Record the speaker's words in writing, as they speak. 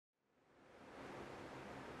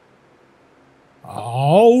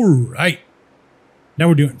All right. Now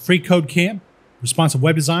we're doing FreeCodeCamp, responsive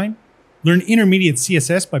web design, learn intermediate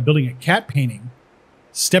CSS by building a cat painting,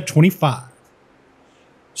 step 25.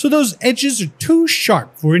 So those edges are too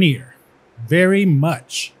sharp for an ear, very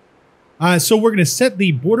much. So we're going to set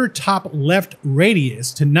the border top left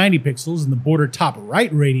radius to 90 pixels and the border top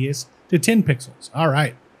right radius to 10 pixels. All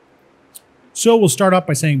right. So we'll start off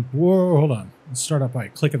by saying, hold on. Let's start off by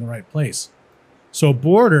clicking the right place. So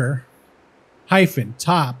border hyphen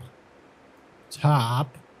top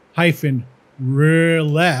hyphen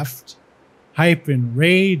left hyphen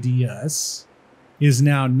radius is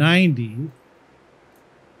now 90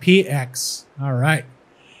 px. All right.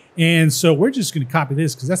 And so we're just going to copy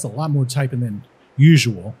this because that's a lot more typing than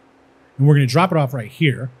usual. And we're going to drop it off right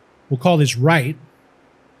here. We'll call this right.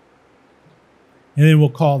 And then we'll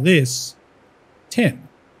call this 10.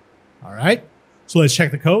 All right. So let's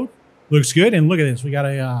check the code. Looks good. And look at this. We got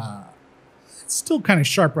a, it's still kind of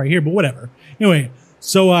sharp right here, but whatever. Anyway,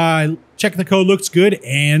 so check the code. Looks good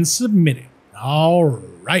and submit it. All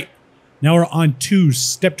right. Now we're on to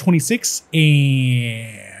step 26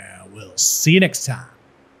 and we'll see you next time.